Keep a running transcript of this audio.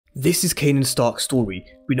This is Kanan Stark's story.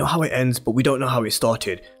 We know how it ends, but we don't know how it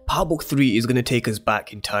started. Power Book 3 is going to take us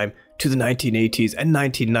back in time to the 1980s and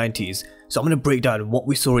 1990s. So I'm going to break down what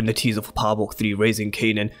we saw in the teaser for Power Book 3 Raising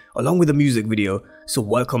Kanan, along with a music video. So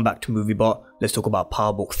welcome back to MovieBot. Let's talk about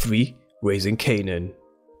Power Book 3 Raising Kanan.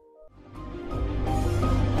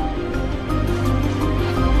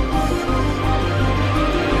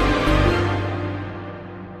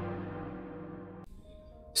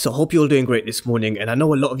 So I hope you're all doing great this morning, and I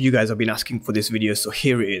know a lot of you guys have been asking for this video, so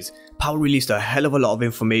here it is. Power released a hell of a lot of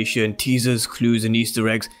information, teasers, clues and Easter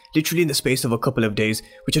eggs, literally in the space of a couple of days,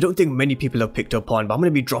 which I don't think many people have picked up on, but I'm going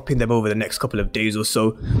to be dropping them over the next couple of days or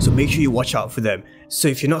so make sure you watch out for them. So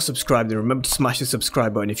if you're not subscribed, then remember to smash the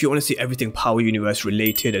subscribe button if you want to see everything Power Universe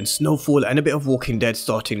related and Snowfall and a bit of Walking Dead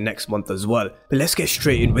starting next month as well. But let's get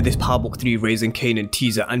straight in with this Power Book 3 Raising Kanan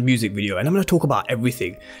teaser and music video, and I'm going to talk about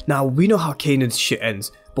everything. Now, we know how Kanan's shit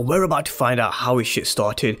ends, but we're about to find out how his shit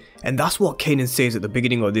started, and that's what Kanan says at the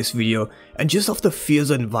beginning of this video. And just off the feels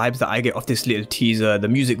and vibes that I get off this little teaser, the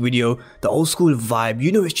music video, the old school vibe, you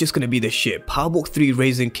know it's just gonna be the shit. Power Book 3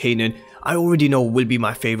 Raising Kanan, I already know will be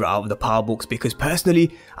my favourite out of the Power Books, because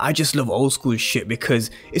personally, I just love old school shit because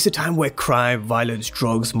it's a time where crime, violence,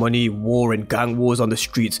 drugs, money, war and gang wars on the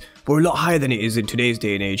streets were a lot higher than it is in today's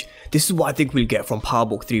day and age. This is what I think we'll get from Power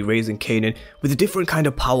Book 3 Raising Kanan, with a different kind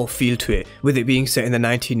of power feel to it, with it being set in the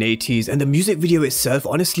 1980s, and the music video itself,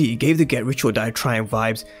 honestly, it gave the Get Rich or Die Trying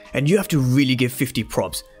vibes, and you have to really give 50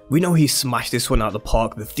 props. We know he smashed this one out of the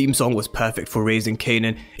park. The theme song was perfect for Raising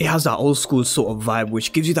Kanan. It has that old school sort of vibe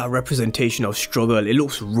which gives you that representation of struggle. It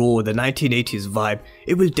looks raw, the 1980s vibe.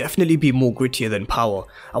 It will definitely be more grittier than Power.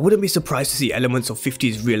 I wouldn't be surprised to see elements of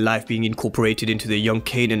 50s real life being incorporated into the young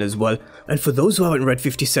Kanan as well. And for those who haven't read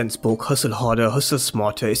 50 Cent's book, Hustle Harder, Hustle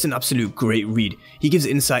Smarter, it's an absolute great read. He gives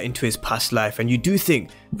insight into his past life, and you do think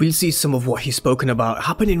we'll see some of what he's spoken about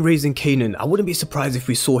happen in Raising Kanan. I wouldn't be surprised if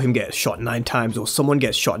we saw him get shot 9 times or someone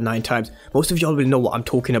gets shot 9 times. Most of y'all will know what I'm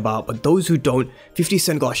talking about, but those who don't, 50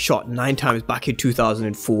 Cent got shot 9 times back in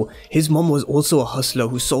 2004. His mom was also a hustler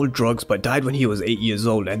who sold drugs but died when he was 8 years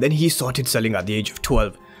old, and then he started selling at the age of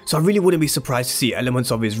 12. So I really wouldn't be surprised to see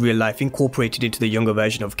elements of his real life incorporated into the younger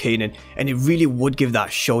version of Kanan, and it really would give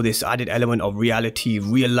that show this added element of reality,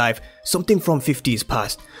 real life, something from 50s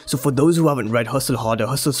past. So for those who haven't read Hustle Harder,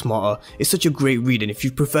 Hustle Smarter, it's such a great read, and if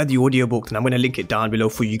you prefer the audiobook, then I'm going to link it down below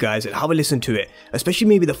for you guys and have a listen to it, especially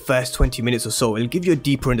maybe the first 20 minutes or so. It'll give you a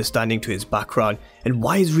deeper understanding to his background and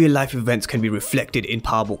why his real life events can be reflected in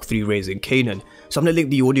Power Book 3 Raising Kanan. So I'm going to link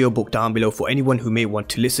the audiobook down below for anyone who may want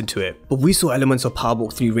to listen to it. But we saw elements of Power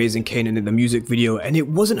Book 3 Raising Kanan in the music video, and it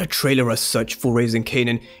wasn't a trailer as such for Raising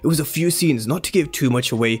Kanan. It was a few scenes, not to give too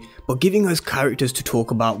much away, but giving us characters to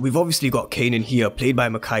talk about. We've obviously got Kanan here, played by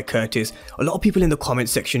Mackay Curtis. A lot of people in the comment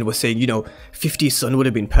section were saying, you know, 50's son would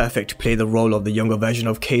have been perfect to play the role of the younger version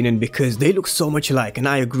of Kanan because they look so much alike, and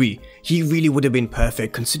I agree. He really would have been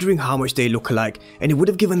perfect considering how much they look alike, and it would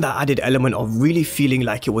have given that added element of really feeling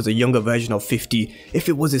like it was a younger version of 50 if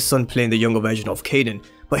it was his son playing the younger version of Kanan.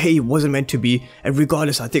 But hey, it wasn't meant to be, and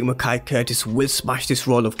regardless, I think Mackay Curtis will smash this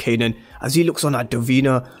role of Kanan as he looks on at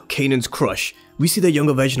Davina, Kanan's crush. We see the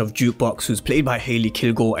younger version of Juke Box, who's played by Hailey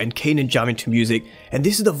Kilgore, and Kanan jamming to music, and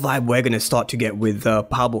this is the vibe we're going to start to get with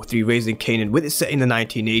Power Book 3 Raising Kanan, with it set in the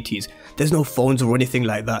 1980s. There's no phones or anything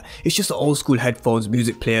like that, it's just the old school headphones,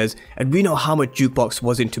 music players, and we know how much Juke Box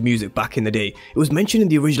was into music back in the day. It was mentioned in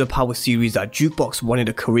the original Power series that Juke Box wanted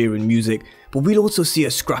a career in music, but we'll also see her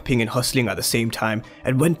scrapping and hustling at the same time,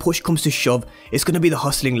 and when push comes to shove, it's going to be the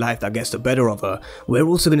hustling life that gets the better of her. We're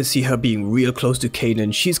also going to see her being real close to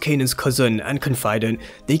Kanan. She's Kanan's cousin and confidant.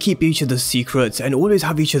 They keep each other's secrets and always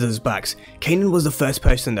have each other's backs. Kanan was the first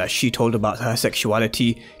person that she told about her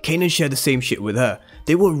sexuality. Kanan shared the same shit with her.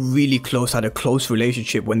 They were really close, had a close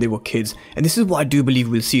relationship when they were kids, and this is what I do believe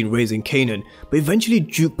we'll see in Raising Kanan. But eventually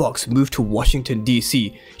Juke Box moved to Washington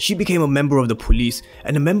DC. She became a member of the police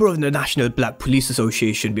and a member of the National Black Police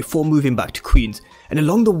Association before moving back to Queens, and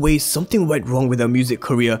along the way something went wrong with her music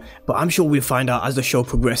career, but I'm sure we'll find out as the show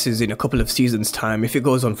progresses in a couple of seasons time if it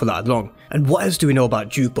goes on for that long. And what else do we know about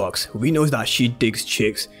Juke Box? We know that she digs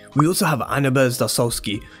chicks. We also have Annabelle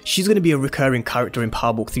Zasowski. She's going to be a recurring character in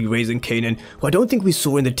Power Book 3 Raising Kanan, who I don't think we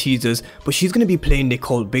saw in the teasers, but she's going to be playing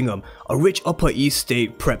Nicole Bingham, a rich Upper East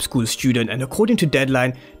State prep school student, and according to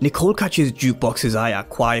Deadline, Nicole catches Juke Box's eye at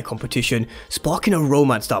choir competition, sparking a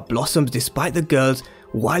romance that blossoms despite the girls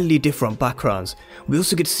wildly different backgrounds. We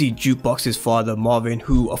also get to see Juke Box's father Marvin,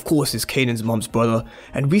 who of course is Kanan's mom's brother,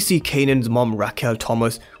 and we see Kanan's mom Raquel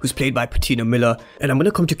Thomas, who's played by Patina Miller. And I'm going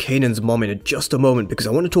to come to Kanan's mom in just a moment because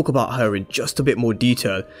I want to talk about her in just a bit more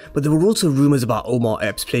detail. But there were also rumours about Omar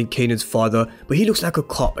Epps playing Kanan's father, but he looks like a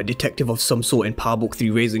cop, a detective of some sort in Power Book 3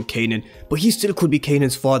 Raising Kanan, but he still could be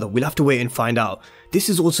Kanan's father. We'll have to wait and find out. This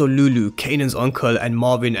is also Lou Lou, Kanan's uncle, and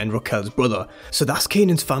Marvin and Raquel's brother. So that's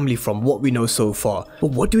Kanan's family from what we know so far.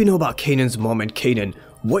 But what do we know about Kanan's mom and Kanan?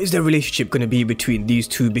 What is their relationship going to be between these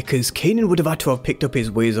two? Because Kanan would have had to have picked up his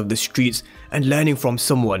ways of the streets and learning from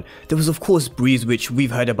someone. There was of course Breeze, which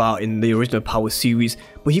we've heard about in the original Power series,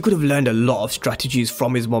 but he could have learned a lot of strategies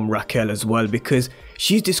from his mom Raquel as well, because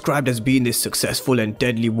she's described as being this successful and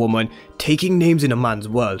deadly woman, taking names in a man's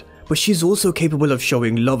world. But she's also capable of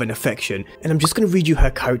showing love and affection, and I'm just going to read you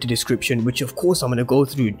her character description, which of course I'm going to go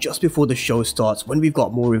through just before the show starts when we've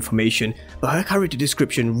got more information. But her character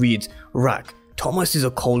description reads: Rack, Thomas is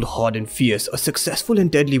a cold, hard and fierce, a successful and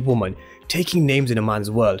deadly woman, taking names in a man's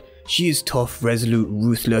world. She is tough, resolute,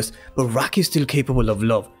 ruthless, but Rack is still capable of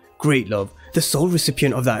love. Great love. The sole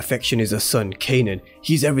recipient of that affection is her son, Kanan.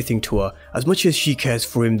 He's everything to her. As much as she cares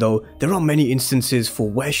for him though, there are many instances for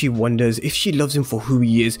where she wonders if she loves him for who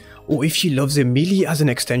he is, or if she loves him merely as an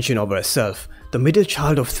extension of herself. The middle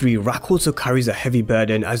child of three, Rack also carries a heavy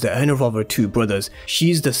burden as the earner of her two brothers.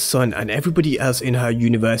 She's the sun and everybody else in her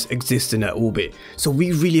universe exists in her orbit. So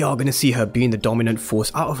we really are going to see her being the dominant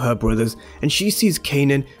force out of her brothers, and she sees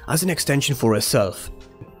Kanan as an extension for herself.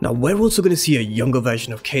 Now we're also going to see a younger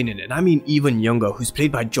version of Kanan, and I mean even younger, who's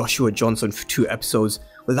played by Joshua Johnson for 2 episodes.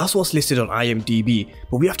 Well, that's what's listed on IMDb,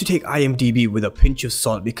 but we have to take IMDb with a pinch of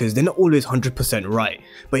salt because they're not always 100% right.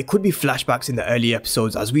 But it could be flashbacks in the early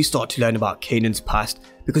episodes as we start to learn about Kanan's past,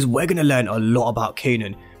 because we're going to learn a lot about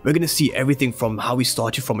Kanan. We're going to see everything from how he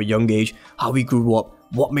started from a young age, how he grew up,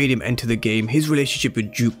 what made him enter the game, his relationship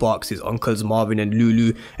with Juke Box, his uncles Marvin and Lou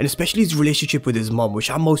Lou, and especially his relationship with his mom,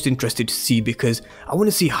 which I'm most interested to see because I want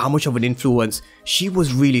to see how much of an influence she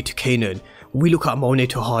was really to Kanan. We look at Monet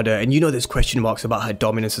Tejada, and you know there's question marks about her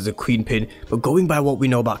dominance as a queen pin, but going by what we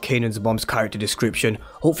know about Kanan's mom's character description,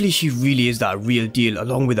 hopefully she really is that real deal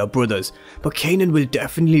along with her brothers. But Kanan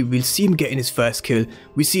we'll see him getting his first kill,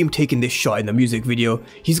 we see him taking this shot in the music video.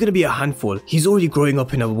 He's gonna be a handful. He's already growing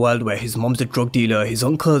up in a world where his mom's a drug dealer, his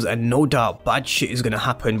uncles, and no doubt bad shit is gonna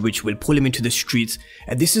happen which will pull him into the streets,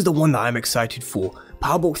 and this is the one that I'm excited for.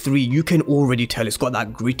 Power Book 3, you can already tell it's got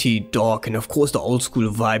that gritty, dark, and of course the old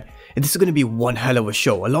school vibe, and this is going to be one hell of a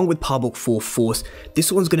show. Along with Power Book 4 Force,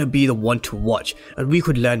 this one's going to be the one to watch, and we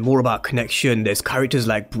could learn more about connection. There's characters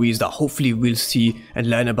like Breeze that hopefully we'll see and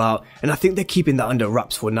learn about, and I think they're keeping that under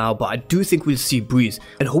wraps for now, but I do think we'll see Breeze,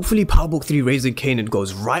 and hopefully Power Book 3 Raising Kanan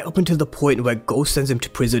goes right up until the point where Ghost sends him to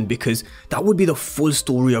prison, because that would be the full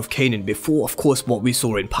story of Kanan before of course what we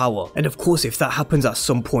saw in Power. And of course if that happens at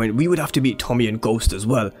some point, we would have to meet Tommy and Ghost as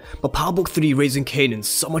well. But Power Book 3 Raising Kanan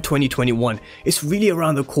summer 2021, it's really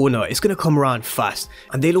around the corner. It's going to come around fast,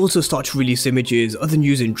 and they'll also start to release images, other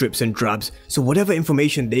news in drips and drabs, so whatever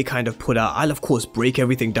information they kind of put out, I'll of course break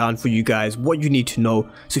everything down for you guys, what you need to know.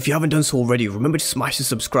 So if you haven't done so already, remember to smash the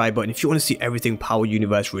subscribe button if you want to see everything Power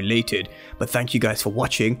Universe related. But thank you guys for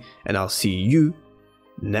watching, and I'll see you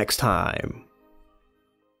next time.